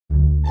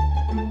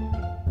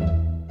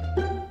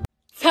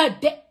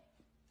today.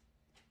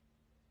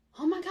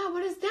 Oh my god,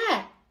 what is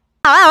that?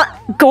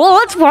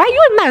 Gold, why are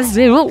you in my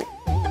zoo?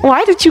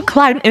 Why did you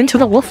climb into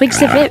the wolf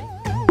exhibit?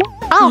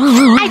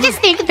 Oh, I just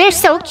think they're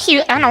so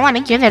cute. I don't want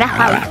to give it a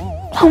hug.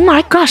 Oh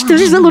my gosh,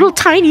 this is a little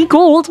tiny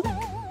gold.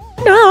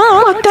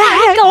 No, what the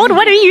heck? Gold,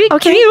 what are you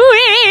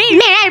doing?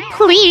 May I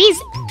please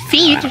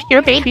feed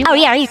your baby? Oh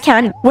yeah, you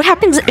can. What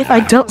happens if I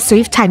don't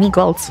save tiny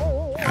golds?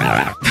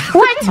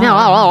 What?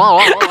 No,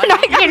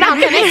 you're not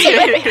gonna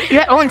save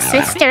your own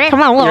sister.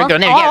 Come on, You're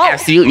gonna get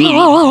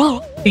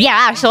SUE.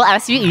 Yeah, so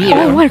SUE.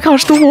 Oh my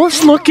gosh, the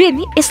wolf's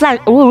looking. It's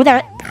like, oh,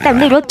 that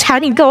little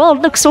tiny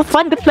gold looks so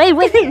fun to play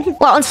with.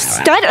 Well,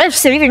 instead of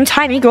saving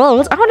tiny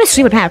gold, I want to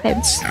see what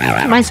happens.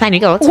 My tiny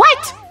gold.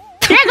 What?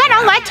 You're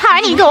gonna let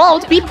tiny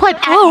gold be put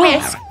at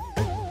risk?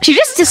 She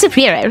just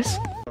disappears.